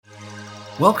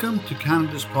Welcome to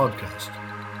Canada's podcast.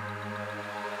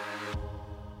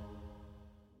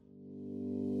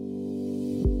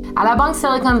 À la Banque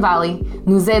Silicon Valley,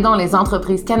 nous aidons les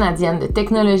entreprises canadiennes de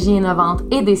technologies innovantes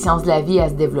et des sciences de la vie à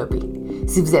se développer.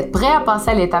 Si vous êtes prêt à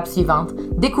passer à l'étape suivante,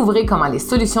 découvrez comment les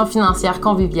solutions financières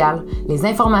conviviales, les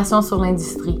informations sur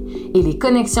l'industrie et les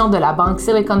connexions de la Banque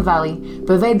Silicon Valley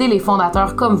peuvent aider les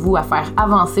fondateurs comme vous à faire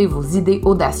avancer vos idées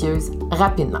audacieuses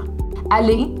rapidement.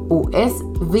 Allez au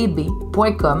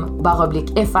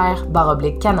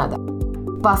svb.com/fr/Canada.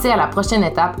 Passez à la prochaine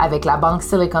étape avec la Banque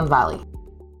Silicon Valley.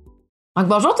 Donc,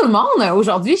 bonjour tout le monde.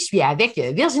 Aujourd'hui, je suis avec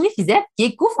Virginie Fizette, qui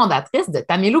est cofondatrice de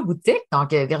Tamelo Boutique.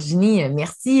 Donc, Virginie,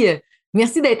 merci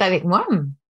d'être avec moi.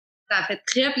 Ça fait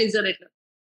très plaisir d'être là.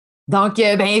 Donc,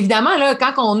 bien évidemment, là,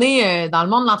 quand on est dans le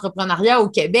monde de l'entrepreneuriat au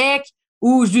Québec,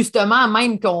 ou justement,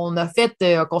 même qu'on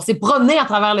s'est promené à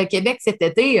travers le Québec cet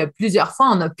été, plusieurs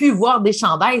fois, on a pu voir des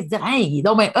chandails, se dire, hey, il est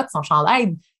donc bien hot son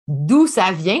chandail. D'où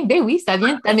ça vient? Ben oui, ça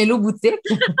vient de Tamelo Boutique.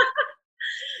 Ça,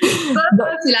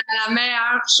 c'est la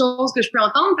meilleure chose que je peux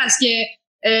entendre parce que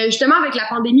justement avec la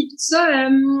pandémie tout ça,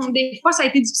 des fois ça a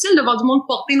été difficile de voir du monde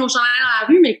porter nos chandails dans la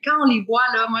rue, mais quand on les voit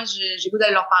là, moi j'ai goût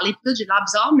d'aller leur parler tout, j'ai l'air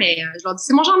bizarre, mais je leur dis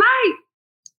c'est mon chandail.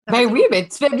 Ben oui, ben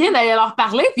tu fais bien d'aller leur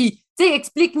parler, puis tu sais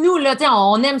explique-nous là, tu sais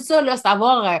on aime ça là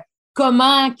savoir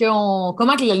comment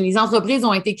que les entreprises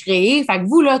ont été créées. Fait que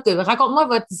vous là, raconte-moi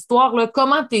votre histoire là,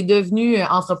 comment tu es devenu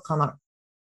entrepreneur.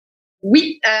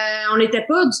 Oui, on n'était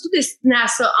pas du tout destiné à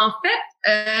ça. En fait,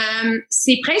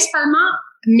 c'est principalement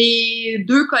mes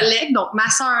deux collègues, donc ma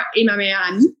sœur et ma meilleure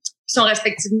amie, qui sont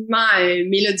respectivement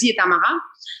Mélodie et Tamara.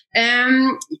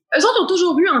 Eux autres ont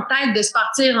toujours eu en tête de se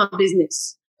partir en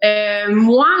business.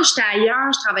 Moi, j'étais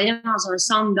ailleurs, je travaillais dans un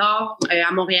centre d'art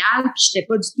à Montréal, puis j'étais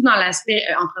pas du tout dans l'aspect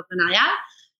entrepreneurial.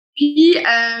 Puis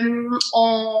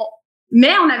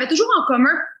mais on avait toujours en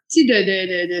commun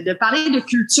de parler de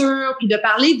culture, puis de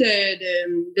parler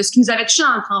de ce qui nous avait touché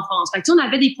dans notre enfance. Fait que, on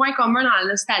avait des points communs dans la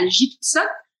nostalgie, tout ça.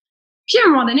 Puis, à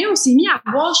un moment donné, on s'est mis à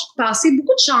voir passer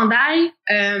beaucoup de chandails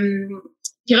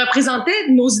qui représentaient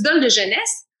nos idoles de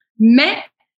jeunesse, mais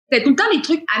c'était tout le temps des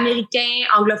trucs américains,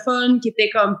 anglophones, qui étaient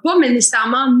comme pas mais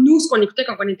nécessairement nous, ce qu'on écoutait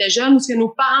quand on était jeunes, ou ce que nos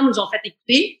parents nous ont fait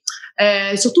écouter.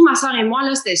 Surtout ma sœur et moi,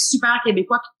 là, c'était super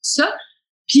québécois, tout ça.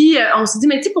 Puis on s'est dit,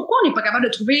 mais tu sais, pourquoi on n'est pas capable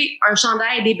de trouver un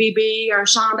chandail des bébés, un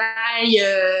chandail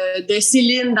de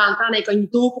Céline dans le temps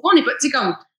d'Incognito? Pourquoi on n'est pas, tu sais,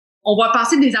 comme, on va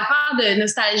passer des affaires de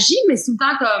nostalgie, mais c'est tout le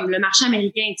temps comme le marché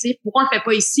américain, tu sais. Pourquoi on le fait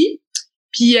pas ici?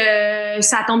 Puis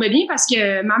ça tombait bien parce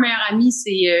que ma meilleure amie,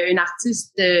 c'est une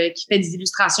artiste qui fait des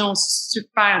illustrations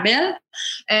super belles.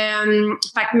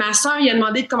 Fait que ma sœur, il a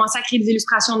demandé de commencer à créer des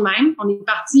illustrations de même. On est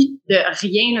parti de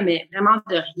rien, là, mais vraiment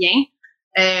de rien.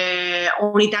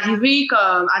 On est arrivé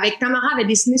comme avec Tamara avait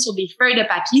dessiné sur des feuilles de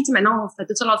papier, tu sais, maintenant on fait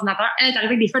tout sur l'ordinateur. Elle est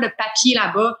arrivée avec des feuilles de papier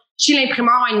là-bas chez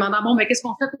l'imprimeur en lui demandant bon ben qu'est-ce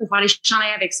qu'on fait pour faire les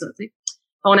chandails avec ça, tu sais.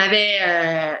 On avait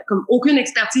comme aucune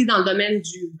expertise dans le domaine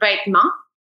du vêtement,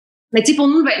 mais tu sais pour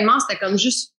nous le vêtement c'était comme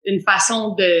juste une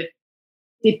façon de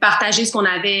partager ce qu'on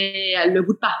avait le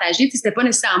goût de partager, tu sais, c'était pas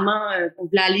nécessairement qu'on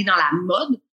voulait aller dans la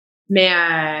mode, mais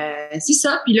c'est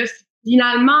ça. Puis là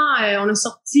finalement, on a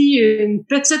sorti une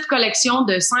petite collection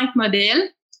de 5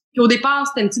 modèles. Puis au départ,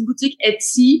 c'était une petite boutique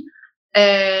Etsy.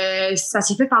 Ça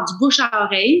s'est fait par du bouche à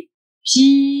oreille.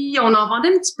 Puis on en vendait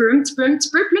un petit peu. Puis là,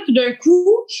 tout d'un coup,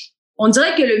 on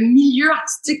dirait que le milieu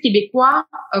artistique québécois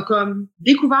a comme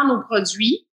découvert nos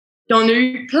produits. Puis on a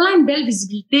eu plein de belles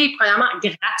visibilités, premièrement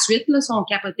gratuites, là, si on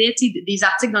capotait, tu sais, des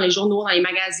articles dans les journaux, dans les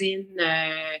magazines.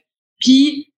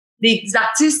 Puis des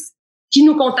artistes qui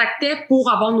nous contactaient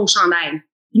pour avoir nos chandails.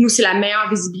 Puis nous, c'est la meilleure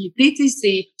visibilité, tu sais,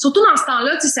 c'est surtout dans ce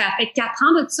temps-là, tu sais, ça fait 4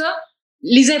 ans de ça.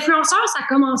 Les influenceurs, ça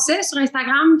commençait sur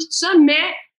Instagram puis tout ça, mais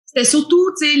c'était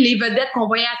surtout, tu sais, les vedettes qu'on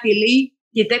voyait à la télé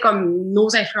qui étaient comme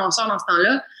nos influenceurs dans ce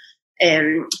temps-là.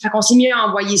 Fait qu'on s'est mis à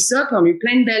envoyer ça, puis on a eu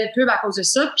plein de belles pubs à cause de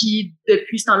ça, puis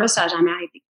depuis ce temps-là, ça a jamais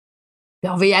arrêté. Puis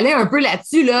on va y aller un peu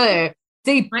là-dessus, là.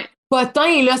 Tu sais, ouais.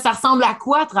 Potin, là, ça ressemble à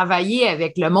quoi travailler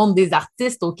avec le monde des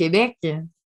artistes au Québec?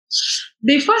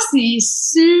 Des fois, c'est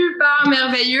super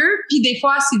merveilleux, puis des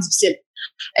fois, c'est difficile.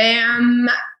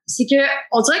 C'est que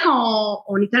on dirait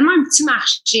qu'on est tellement un petit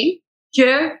marché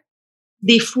que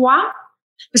des fois,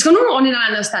 parce que nous, on est dans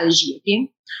la nostalgie, OK?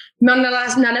 Mais on est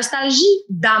dans la nostalgie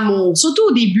d'amour. Surtout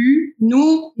au début,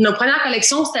 nous, nos premières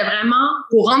collections, c'était vraiment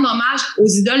pour rendre hommage aux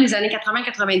idoles des années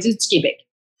 80-90 du Québec.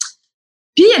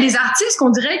 Puis, il y a des artistes qu'on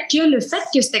dirait que le fait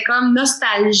que c'était comme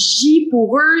nostalgie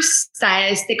pour eux,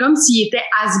 c'était comme s'ils étaient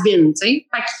has-been, tu sais.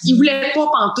 Fait qu'ils voulaient pas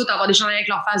pantoute avoir des chandails avec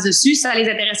leur face dessus, ça les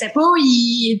intéressait pas,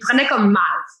 ils le prenaient comme mal.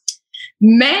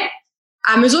 Mais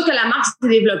à mesure que la marque s'est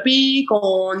développée,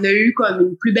 qu'on a eu comme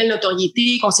une plus belle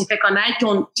notoriété, qu'on s'est fait connaître,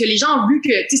 que les gens ont vu que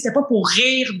c'était pas pour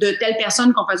rire de telle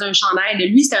personne qu'on faisait un chandail de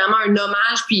lui, c'était vraiment un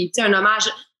hommage, puis un hommage,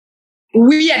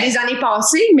 oui, à des années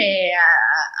passées, mais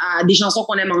à des chansons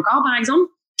qu'on aime encore, par exemple.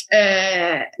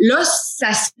 Là,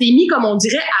 ça s'est mis, comme on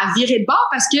dirait, à virer de bord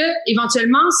parce que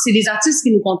éventuellement, c'est des artistes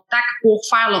qui nous contactent pour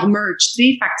faire leur merch, tu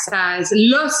sais. Fait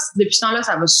que là, depuis ce temps-là,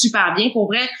 ça va super bien pour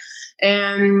vrai.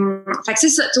 Fait que c'est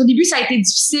ça. Au début, ça a été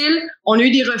difficile. On a eu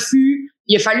des refus.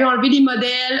 Il a fallu enlever des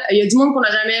modèles. Il y a du monde qu'on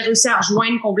n'a jamais réussi à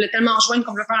rejoindre, qu'on voulait tellement rejoindre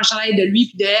qu'on voulait faire un chandail de lui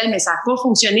puis de elle, mais ça n'a pas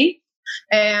fonctionné.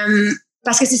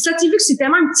 Parce que c'est ça, tu sais, vu que c'est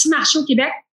tellement un petit marché au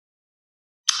Québec,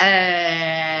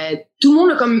 tout le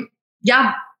monde a comme,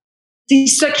 regarde,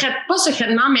 pas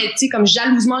secrètement, mais tu sais, comme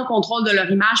jalousement le contrôle de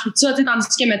leur image puis tout ça, tu sais, tandis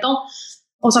que, mettons,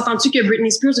 on s'entend-tu que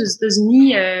Britney Spears aux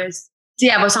États-Unis, tu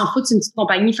sais, elle va s'en foutre si une petite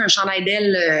compagnie fait un chandail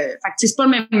d'elle. Fait que c'est pas le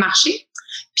même marché.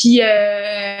 Puis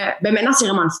ben maintenant, c'est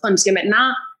vraiment le fun. Parce que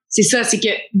maintenant, c'est ça, c'est que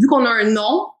vu qu'on a un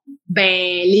nom, ben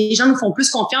les gens nous font plus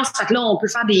confiance. Fait que là, on peut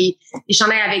faire des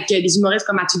chandails avec des humoristes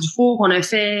comme Mathieu Dufour, qu'on a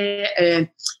fait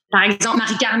par exemple,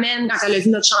 Marie-Carmen, quand elle a vu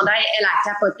notre chandail, elle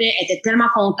capotait, elle était tellement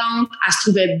contente, elle se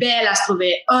trouvait belle, elle se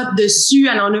trouvait hot dessus,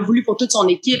 elle en a voulu pour toute son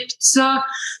équipe, tout ça.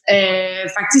 Fait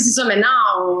que tu sais, c'est ça, maintenant,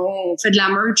 on fait de la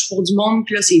merch pour du monde,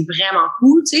 puis là, c'est vraiment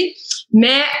cool, tu sais.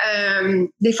 Mais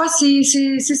des fois, c'est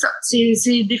ça.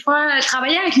 C'est des fois,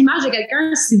 travailler avec l'image de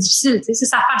quelqu'un, c'est difficile, tu sais, c'est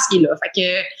sa face qui est là. Fait que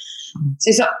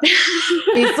c'est ça.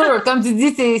 C'est sûr, comme tu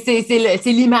dis, c'est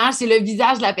l'image, c'est le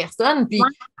visage de la personne, puis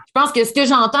je pense que ce que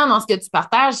j'entends dans ce que tu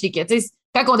partages, c'est que, tu sais,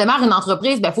 quand on démarre une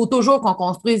entreprise, ben, faut toujours qu'on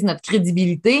construise notre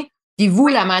crédibilité. Puis vous,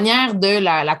 la manière de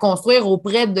la construire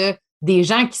auprès des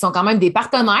gens qui sont quand même des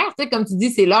partenaires, tu sais, comme tu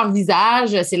dis, c'est leur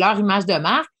visage, c'est leur image de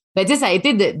marque. Ben, tu sais, ça a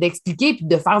été d'expliquer puis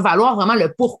de faire valoir vraiment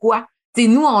le pourquoi. Tu sais,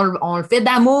 nous, on le fait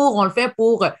d'amour, on le fait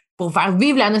pour faire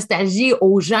vivre la nostalgie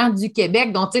aux gens du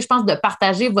Québec. Donc, tu sais, je pense de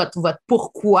partager votre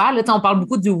pourquoi. Là, tu sais, on parle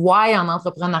beaucoup du why en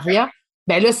entrepreneuriat.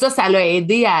 Ben là, ça l'a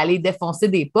aidé à aller défoncer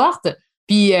des portes.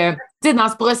 Puis, tu sais, dans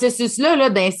ce processus-là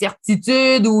là,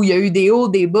 d'incertitude où il y a eu des hauts,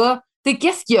 des bas, tu sais,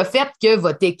 qu'est-ce qui a fait que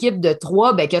votre équipe de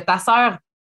 3, ben, que ta sœur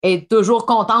est toujours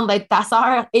contente d'être ta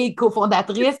sœur et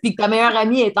cofondatrice, puis que ta meilleure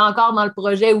amie est encore dans le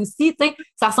projet aussi, tu sais,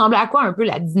 ça ressemblait à quoi un peu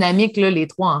la dynamique, là, les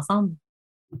 3 ensemble?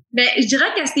 Ben, je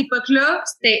dirais qu'à cette époque-là,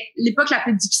 c'était l'époque la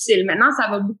plus difficile. Maintenant, ça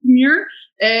va beaucoup mieux.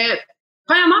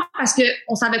 Premièrement, parce que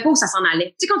on savait pas où ça s'en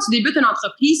allait. Tu sais, quand tu débutes une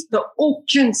entreprise, t'as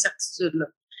aucune certitude, là.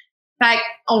 Fait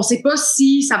qu'on sait pas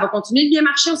si ça va continuer de bien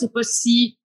marcher, on sait pas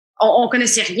si on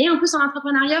connaissait rien en plus en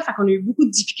entrepreneuriat, fait qu'on a eu beaucoup de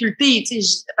difficultés, tu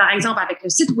sais, par exemple avec le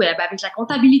site web, avec la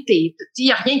comptabilité, il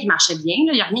y a rien qui marchait bien,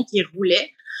 il y a rien qui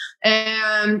roulait.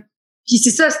 Puis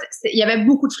c'est ça, il y avait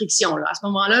beaucoup de friction là. À ce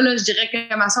moment-là, là, je dirais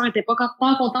que ma sœur était pas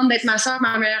contente d'être ma sœur,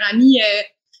 ma meilleure amie.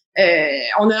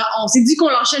 On s'est dit qu'on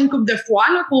lâchait une couple de fois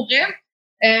là, pour vrai.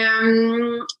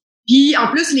 Puis en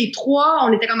plus les 3,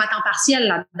 on était comme à temps partiel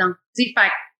là-dedans. Tu sais, fait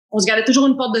on se gardait toujours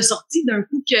une porte de sortie d'un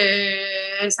coup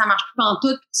que ça marche plus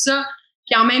pantoute tout ça.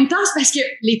 Puis en même temps, c'est parce que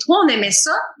les 3 on aimait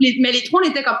ça, mais les 3 on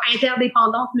était comme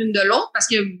interdépendantes l'une de l'autre parce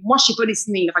que moi je sais pas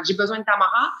dessiner, là, fait que j'ai besoin de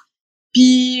Tamara.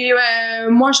 Puis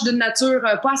moi je suis d'une nature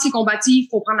pas assez combative,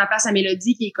 faut prendre la place à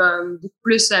Mélodie qui est comme beaucoup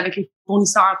plus avec les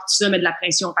fournisseurs tout ça, mettre de la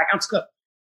pression. Fait en tout cas.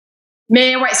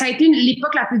 Mais ouais, ça a été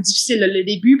l'époque la plus difficile, là, le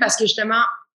début, parce que justement,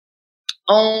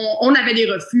 on avait des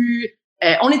refus.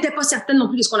 On n'était pas certaine non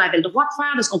plus de ce qu'on avait le droit de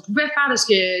faire, de ce qu'on pouvait faire,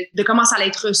 de comment ça allait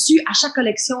être reçu. À chaque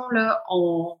collection, là,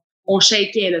 on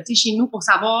shakeait, là, tu sais, chez nous pour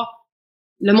savoir,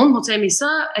 le monde va-t-il aimer ça?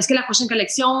 Est-ce que la prochaine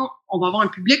collection, on va avoir un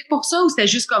public pour ça ou c'était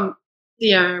juste comme,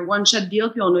 c'est un one-shot deal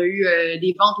puis on a eu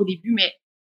des ventes au début, mais,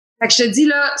 fait que je te dis,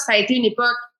 là, ça a été une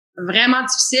époque vraiment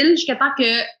difficile jusqu'à temps que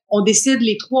on décide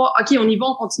les 3, OK, on y va,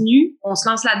 on continue, on se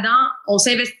lance là-dedans, on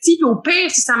s'investit, puis au pire,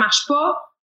 si ça marche pas,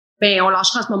 ben on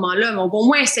lâchera à ce moment-là, mais on va au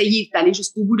moins essayer d'aller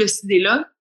jusqu'au bout de cette idée-là.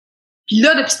 Puis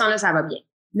là, depuis ce temps-là, ça va bien.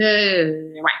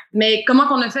 Ouais. Mais comment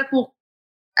qu'on a fait pour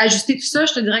ajuster tout ça?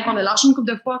 Je te dirais qu'on a lâché une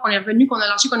couple de fois, qu'on est revenu,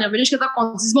 jusqu'à temps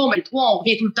qu'on se dise, bon, ben les 3, on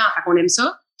revient tout le temps, fait qu'on aime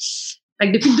ça.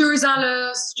 Fait que depuis 2 ans,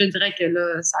 là, je te dirais que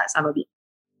là, ça va bien.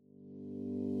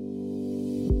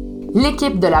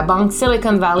 L'équipe de la Banque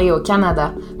Silicon Valley au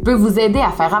Canada peut vous aider à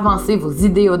faire avancer vos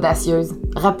idées audacieuses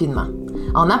rapidement,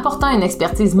 en apportant une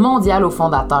expertise mondiale aux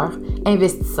fondateurs,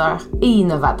 investisseurs et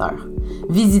innovateurs.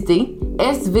 Visitez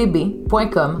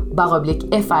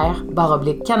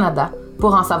svb.com/fr/Canada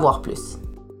pour en savoir plus.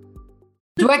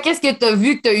 Toi, qu'est-ce que tu as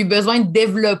vu que tu as eu besoin de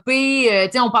développer?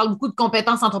 On parle beaucoup de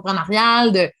compétences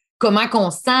entrepreneuriales, de comment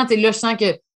on se sent. Là, je sens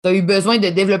que tu as eu besoin de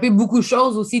développer beaucoup de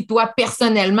choses aussi, toi,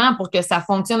 personnellement, pour que ça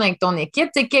fonctionne avec ton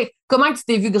équipe. Comment tu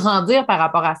t'es vu grandir par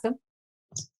rapport à ça?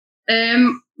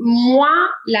 Moi,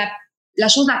 la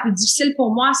chose la plus difficile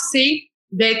pour moi, c'est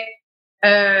d'être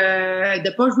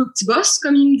de pas jouer au petit boss,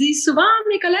 comme ils me disent souvent,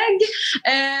 mes collègues.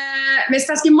 Mais c'est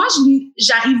parce que moi,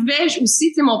 j'arrivais aussi,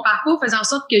 tu sais, mon parcours faisait en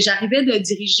sorte que j'arrivais de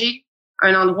diriger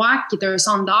un endroit qui était un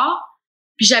centre d'art.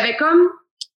 Puis j'avais comme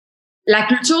la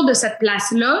culture de cette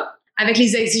place-là, avec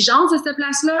les exigences de cette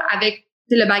place-là, avec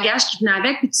le bagage qui venait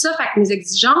avec, puis tout ça. Fait que mes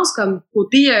exigences, comme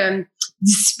côté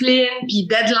discipline, puis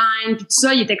deadline, puis tout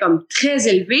ça, ils étaient comme très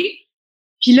élevés.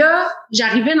 Puis là,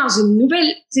 j'arrivais dans une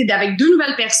nouvelle, tu sais, avec 2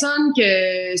 nouvelles personnes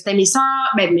que c'était mes sœurs,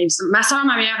 ma sœur,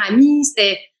 ma meilleure amie,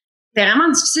 c'était vraiment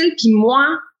difficile. Puis moi,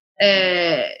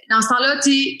 dans ce temps-là,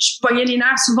 tu sais, je pognais les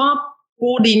nerfs souvent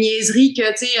pour des niaiseries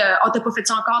que, tu sais, t'as pas fait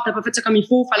ça encore, t'as pas fait ça comme il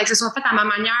faut, fallait que ça soit fait à ma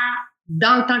manière,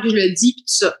 dans le temps que je le dis, puis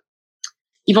tout ça.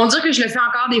 Ils vont dire que je le fais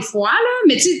encore des fois, là,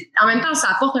 mais tu sais, en même temps, ça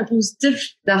apporte un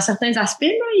positif dans certains aspects,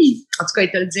 là. En tout cas,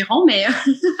 ils te le diront, mais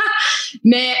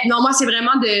mais non, moi, c'est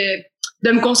vraiment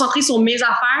de me concentrer sur mes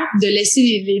affaires, de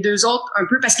laisser les 2 autres un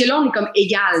peu, parce que là, on est comme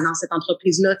égal dans cette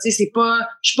entreprise-là, tu sais, je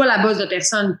suis pas la boss de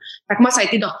personne. Fait que moi, ça a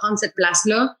été de reprendre cette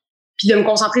place-là, puis de me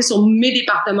concentrer sur mes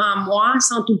départements à moi,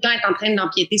 sans tout le temps être en train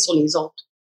d'empiéter sur les autres.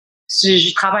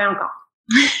 Je travaille encore.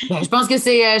 Ben, je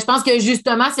pense que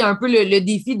justement, c'est un peu le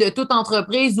défi de toute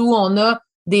entreprise où on a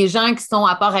des gens qui sont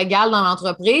à part égale dans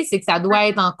l'entreprise, c'est que ça doit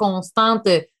être en constante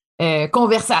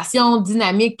conversation,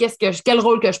 dynamique, quel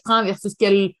rôle que je prends versus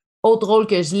quel autre rôle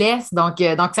que je laisse. Donc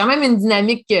c'est quand même une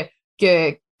dynamique qui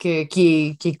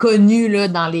est connue là,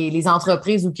 dans les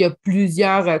entreprises où il y a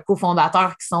plusieurs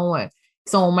cofondateurs qui sont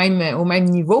au même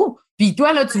niveau. Puis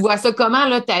toi, là, tu vois ça comment,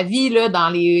 là, ta vie, là, dans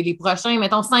les prochains,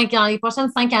 mettons, 5 ans, les prochaines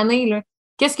 5 années, là?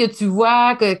 Qu'est-ce que tu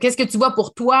vois? Qu'est-ce que tu vois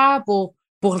pour toi,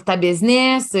 pour ta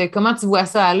business? Comment tu vois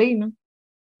ça aller, là?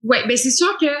 Oui, ben c'est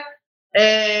sûr que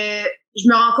je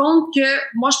me rends compte que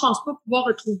moi, je pense pas pouvoir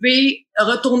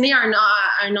retourner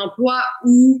à un emploi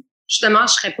où, justement,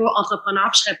 je serais pas entrepreneur,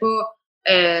 puis je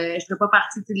ferais pas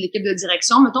partie de l'équipe de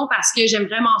direction, mettons, parce que j'aime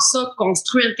vraiment ça,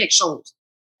 construire quelque chose.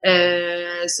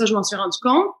 Ça, je m'en suis rendu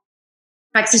compte.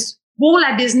 Fait que pour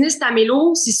la business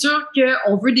Tamélo, c'est sûr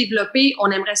qu'on veut développer, on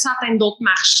aimerait ça atteindre d'autres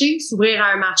marchés, s'ouvrir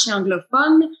à un marché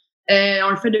anglophone. On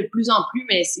le fait de plus en plus,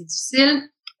 mais c'est difficile.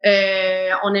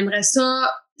 On aimerait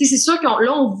ça. Tu sais, c'est sûr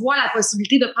là, on voit la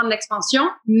possibilité de prendre l'expansion,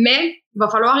 mais il va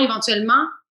falloir éventuellement,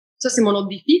 ça c'est mon autre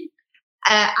défi,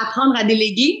 apprendre à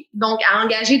déléguer, donc à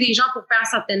engager des gens pour faire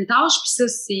certaines tâches. Puis ça,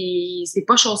 c'est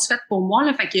pas chose faite pour moi.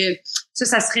 Là, fait que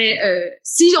ça serait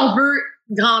si on veut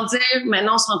grandir,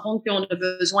 maintenant on se rend compte qu'on a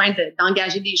besoin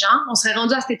d'engager des gens. On serait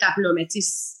rendu à cette étape-là, mais tu sais,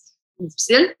 c'est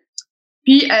difficile.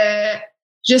 Puis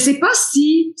je sais pas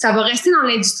si ça va rester dans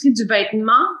l'industrie du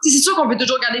vêtement. Tu sais, c'est sûr qu'on peut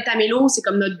toujours garder Tamélo, c'est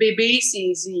comme notre bébé,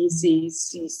 c'est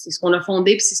ce qu'on a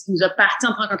fondé, puis c'est ce qui nous a parti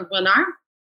en tant qu'entrepreneur.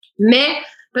 Mais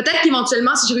peut-être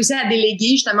qu'éventuellement, si je réussis à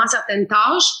déléguer justement certaines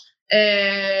tâches,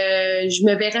 je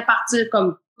me verrais partir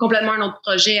comme complètement un autre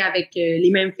projet avec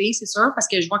les mêmes filles, c'est sûr, parce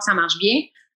que je vois que ça marche bien.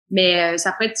 Mais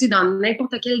ça peut être, tu sais, dans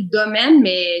n'importe quel domaine,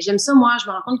 mais j'aime ça, moi, je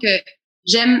me rends compte que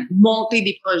j'aime monter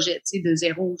des projets, tu sais, de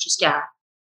zéro jusqu'à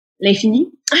l'infini.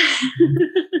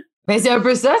 Ben, c'est un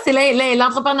peu ça, c'est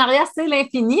l'entrepreneuriat, c'est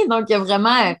l'infini, donc il y a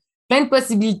vraiment plein de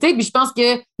possibilités. Puis je pense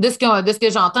que de ce que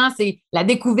j'entends, c'est la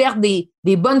découverte des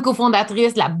bonnes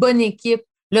cofondatrices, la bonne équipe,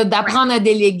 là, d'apprendre à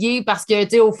déléguer parce que,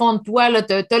 tu sais, au fond de toi, là,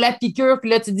 t'as la piqûre, puis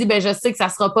là, tu te dis, ben, je sais que ça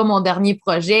sera pas mon dernier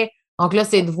projet. Donc là,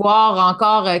 c'est de voir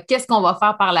encore qu'est-ce qu'on va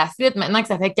faire par la suite. Maintenant que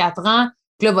ça fait 4 ans,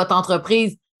 que là, votre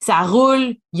entreprise, ça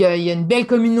roule, il y a une belle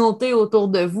communauté autour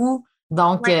de vous.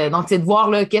 Donc, donc c'est de voir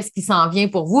là, qu'est-ce qui s'en vient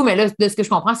pour vous. Mais là, de ce que je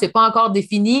comprends, c'est pas encore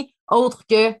défini, autre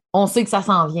que on sait que ça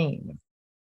s'en vient.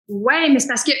 Ouais, mais c'est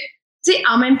parce que, tu sais,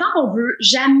 en même temps, on veut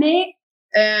jamais,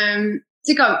 tu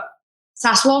sais, comme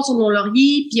s'asseoir sur nos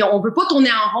lauriers, puis on veut pas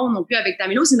tourner en rond non plus avec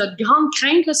Tamélo. C'est notre grande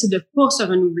crainte, là, c'est de pas se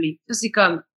renouveler. Ça, c'est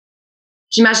comme,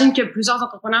 j'imagine que plusieurs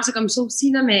entrepreneurs, c'est comme ça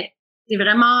aussi, là, mais c'est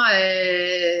vraiment,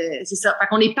 c'est ça. Fait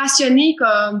qu'on est passionné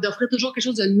comme d'offrir toujours quelque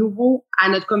chose de nouveau à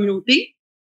notre communauté.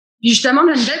 Puis justement, on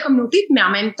a une belle communauté, mais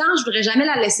en même temps, je voudrais jamais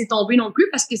la laisser tomber non plus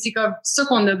parce que c'est comme ça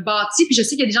qu'on a bâti. Puis je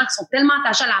sais qu'il y a des gens qui sont tellement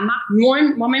attachés à la marque.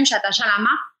 Moi-même, je suis attachée à la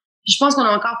marque. Puis je pense qu'on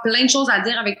a encore plein de choses à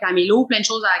dire avec Tamélo, plein de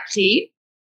choses à créer.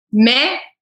 Mais,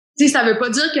 tu sais, ça veut pas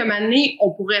dire que maintenant,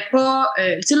 on pourrait pas,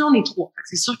 tu sais, là, on est 3.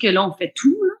 C'est sûr que là, on fait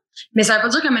tout, là. Mais ça veut pas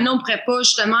dire que maintenant, on pourrait pas,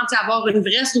 justement, tu sais, avoir une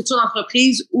vraie structure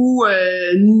d'entreprise où,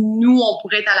 nous, on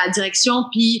pourrait être à la direction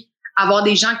puis avoir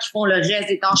des gens qui font le reste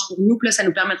des tâches pour nous. Puis là, ça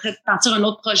nous permettrait de partir un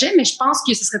autre projet. Mais je pense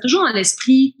que ce serait toujours dans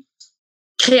l'esprit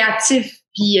créatif.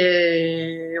 Puis,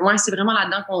 ouais, c'est vraiment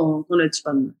là-dedans qu'on a du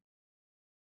fun.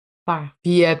 Super.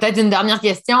 Puis peut-être une dernière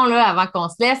question là, avant qu'on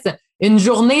se laisse. une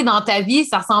journée dans ta vie,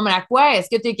 ça ressemble à quoi? Est-ce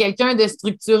que tu es quelqu'un de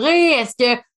structuré? Est-ce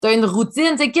que tu as une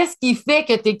routine? Tu sais, qu'est-ce qui fait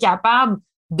que tu es capable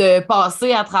de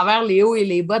passer à travers les hauts et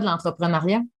les bas de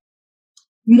l'entrepreneuriat?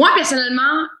 Moi,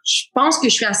 personnellement, je pense que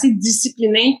je suis assez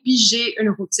disciplinée puis j'ai une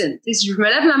routine. Tu sais, si je me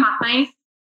lève le matin,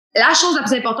 la chose la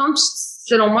plus importante,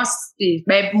 selon moi, c'est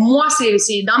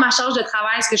dans ma charge de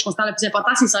travail, ce que je considère le plus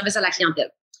important, c'est le service à la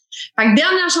clientèle. Fait que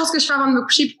dernière chose que je fais avant de me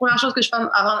coucher, puis première chose que je fais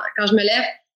avant quand je me lève,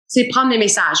 c'est prendre des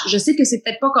messages. Je sais que c'est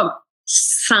peut-être pas comme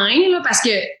sain, là, parce que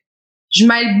je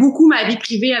mêle beaucoup ma vie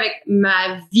privée avec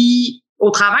ma vie au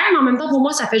travail, mais en même temps, pour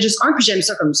moi, ça fait juste un, puis j'aime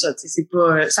ça comme ça. Tu sais, c'est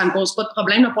pas, ça me pose pas de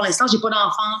problème. Là, pour l'instant, j'ai pas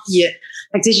d'enfant, puis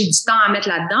fait que, tu sais, j'ai du temps à mettre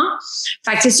là-dedans.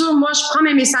 Fait que c'est sûr, moi, je prends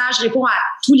mes messages, je réponds à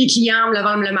tous les clients me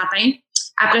levant le matin.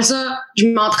 Après ça, je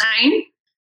m'entraîne.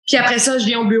 Puis après ça, je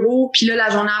viens au bureau, puis là, la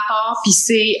journée à part, puis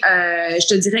c'est, je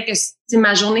te dirais que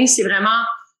ma journée, c'est vraiment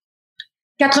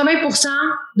 80%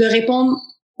 de répondre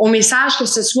aux messages, que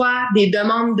ce soit des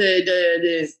demandes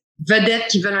de vedettes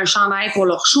qui veulent un chandail pour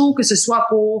leur show, que ce soit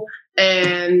pour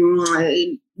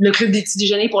le club des petits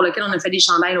déjeuners pour lequel on a fait des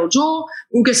chandails l'autre jour,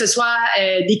 ou que ce soit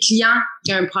des clients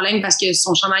qui ont un problème parce que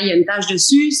son chandail, il y a une tache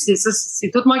dessus. C'est ça,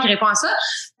 c'est tout moi qui réponds à ça.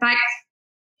 Fait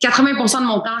que 80% de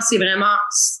mon temps, c'est vraiment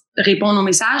répondre aux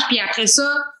messages. Puis après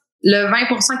ça, le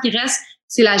 20% qui reste,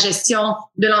 c'est la gestion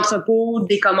de l'entrepôt,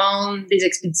 des commandes, des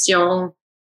expéditions,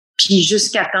 puis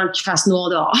jusqu'à temps qu'il fasse noir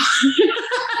dehors.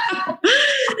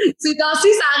 Ces temps-ci,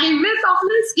 ça arrive vite en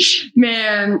plus.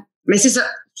 Mais c'est ça.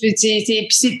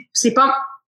 C'est pas...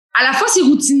 À la fois, c'est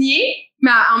routinier,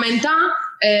 mais en même temps,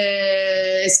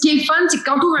 ce qui est le fun, c'est que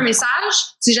quand tu ouvres un message,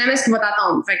 tu sais jamais ce qui va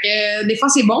t'attendre. Fait que des fois,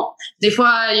 c'est bon. Des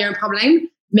fois, il y a un problème.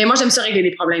 Mais moi, j'aime ça régler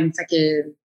les problèmes. Fait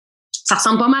que ça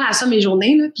ressemble pas mal à ça, mes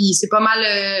journées, là. Puis c'est pas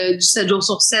mal du 7 jours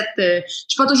sur 7. Je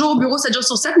suis pas toujours au bureau 7 jours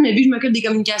sur 7, mais vu que je m'occupe des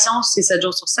communications, c'est 7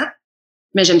 jours sur 7.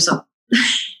 Mais j'aime ça.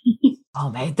 Bon,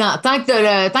 ben, tant que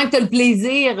t'as le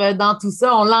plaisir dans tout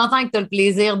ça, on l'entend que t'as le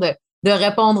plaisir de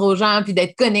répondre aux gens puis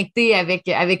d'être connecté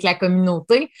avec la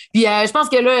communauté. Puis je pense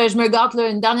que là, je me gâte, là,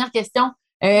 une dernière question.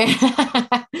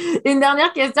 Une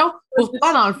dernière question pour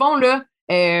toi, dans le fond, là.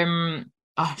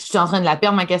 Je suis en train de la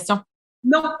perdre, ma question.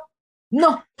 Non.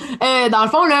 Dans le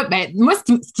fond, là, ben, moi,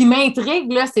 ce qui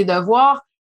m'intrigue, là, c'est de voir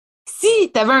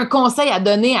si tu avais un conseil à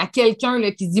donner à quelqu'un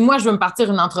là, qui dit, moi, je veux me partir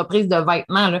une entreprise de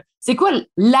vêtements, là, c'est quoi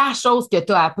la chose que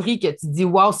tu as appris que tu dis,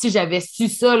 wow, si j'avais su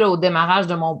ça là, au démarrage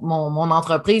de mon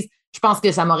entreprise, je pense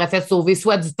que ça m'aurait fait sauver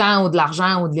soit du temps ou de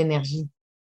l'argent ou de l'énergie?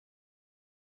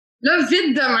 Là,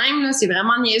 vite de même, là, c'est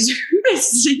vraiment niaiseux, mais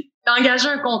j'ai engagé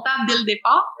un comptable dès le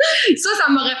départ. Ça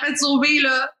m'aurait fait sauver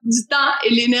là, du temps et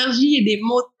l'énergie et des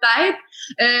maux de tête.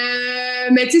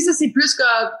 Mais tu sais, ça, c'est plus que...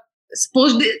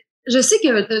 je sais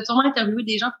que tu as sûrement interviewé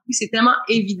des gens pour qui c'est tellement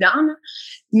évident, là,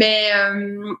 mais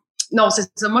non, c'est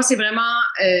ça. Moi, c'est vraiment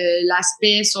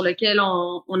l'aspect sur lequel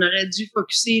on aurait dû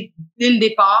focusser dès le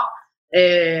départ.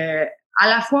 À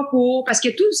la fois parce que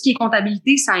tout ce qui est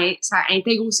comptabilité, ça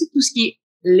intègre aussi tout ce qui est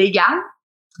légal.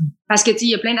 Parce que, tu sais, il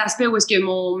y a plein d'aspects où est-ce que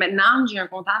maintenant, j'ai un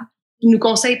comptable qui nous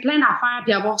conseille plein d'affaires,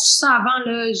 puis avoir su ça avant,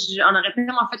 là, on aurait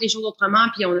tellement fait les choses autrement,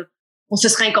 puis on se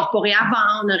serait incorporé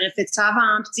avant, on aurait fait ça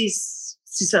avant, puis tu sais,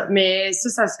 c'est ça. Mais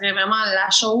ça serait vraiment la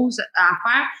chose à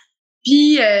faire.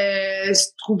 Puis,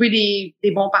 trouver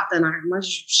des bons partenaires. Moi,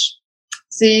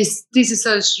 c'est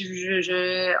ça.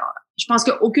 Je pense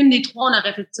qu'aucune des trois, on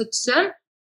aurait fait ça tout seul.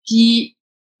 Puis,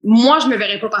 moi, je me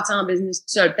verrais pas partir en business tout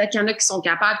seul. Peut-être qu'il y en a qui sont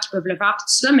capables, qui peuvent le faire, tout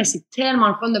ça, mais c'est tellement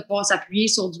le fun de pouvoir s'appuyer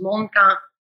sur du monde quand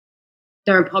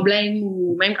t'as un problème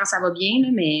ou même quand ça va bien, là.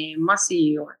 Mais moi,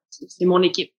 c'est mon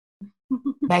équipe.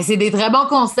 Ben, c'est des très bons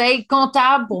conseils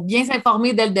comptables pour bien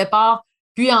s'informer dès le départ,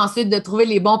 puis ensuite de trouver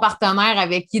les bons partenaires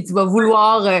avec qui tu vas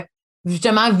vouloir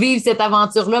justement vivre cette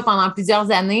aventure-là pendant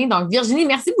plusieurs années. Donc, Virginie,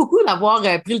 merci beaucoup d'avoir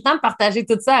pris le temps de partager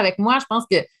tout ça avec moi. Je pense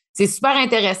que c'est super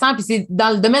intéressant. Puis c'est dans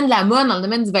le domaine de la mode, dans le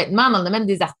domaine du vêtement, dans le domaine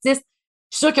des artistes.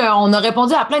 Je suis sûre qu'on a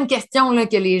répondu à plein de questions là,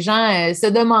 que les gens se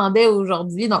demandaient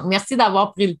aujourd'hui. Donc, merci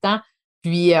d'avoir pris le temps.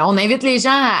 Puis, on invite les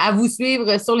gens à vous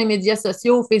suivre sur les médias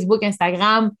sociaux, Facebook,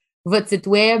 Instagram, votre site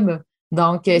web.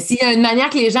 Donc, s'il y a une manière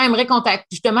que les gens aimeraient contacter,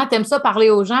 justement, t'aimes ça parler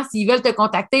aux gens, s'ils veulent te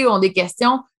contacter ou ont des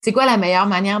questions, c'est quoi la meilleure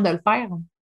manière de le faire?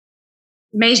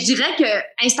 Mais je dirais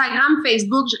que Instagram,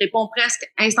 Facebook, je réponds presque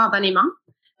instantanément.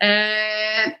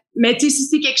 Mais tu sais, si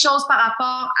c'est quelque chose par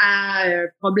rapport à un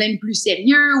problème plus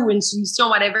sérieux ou une soumission,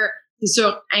 whatever, c'est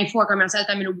sur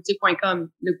info@commercialtameloboutique.com.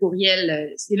 Le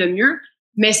courriel, c'est le mieux.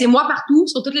 Mais c'est moi partout,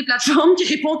 sur toutes les plateformes, qui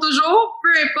répond toujours, peu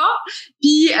importe.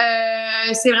 Puis,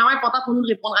 c'est vraiment important pour nous de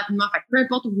répondre rapidement. Fait que peu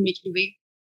importe où vous m'écrivez,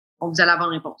 vous allez avoir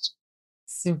une réponse.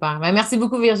 Super. Ben, merci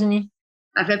beaucoup, Virginie.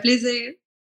 Ça fait plaisir.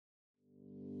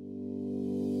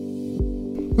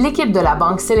 L'équipe de la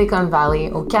Banque Silicon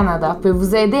Valley au Canada peut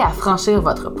vous aider à franchir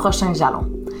votre prochain jalon.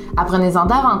 Apprenez-en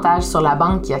davantage sur la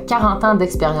banque qui a 40 ans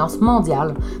d'expérience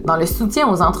mondiale dans le soutien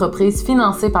aux entreprises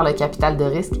financées par le capital de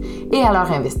risque et à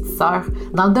leurs investisseurs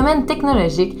dans le domaine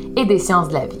technologique et des sciences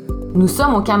de la vie. Nous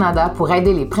sommes au Canada pour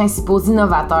aider les principaux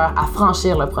innovateurs à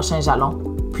franchir le prochain jalon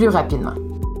plus rapidement.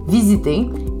 Visitez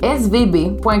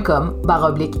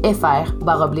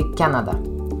svb.com/fr/Canada.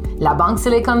 La Banque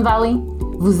Silicon Valley,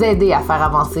 vous aidez à faire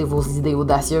avancer vos idées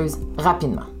audacieuses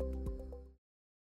rapidement.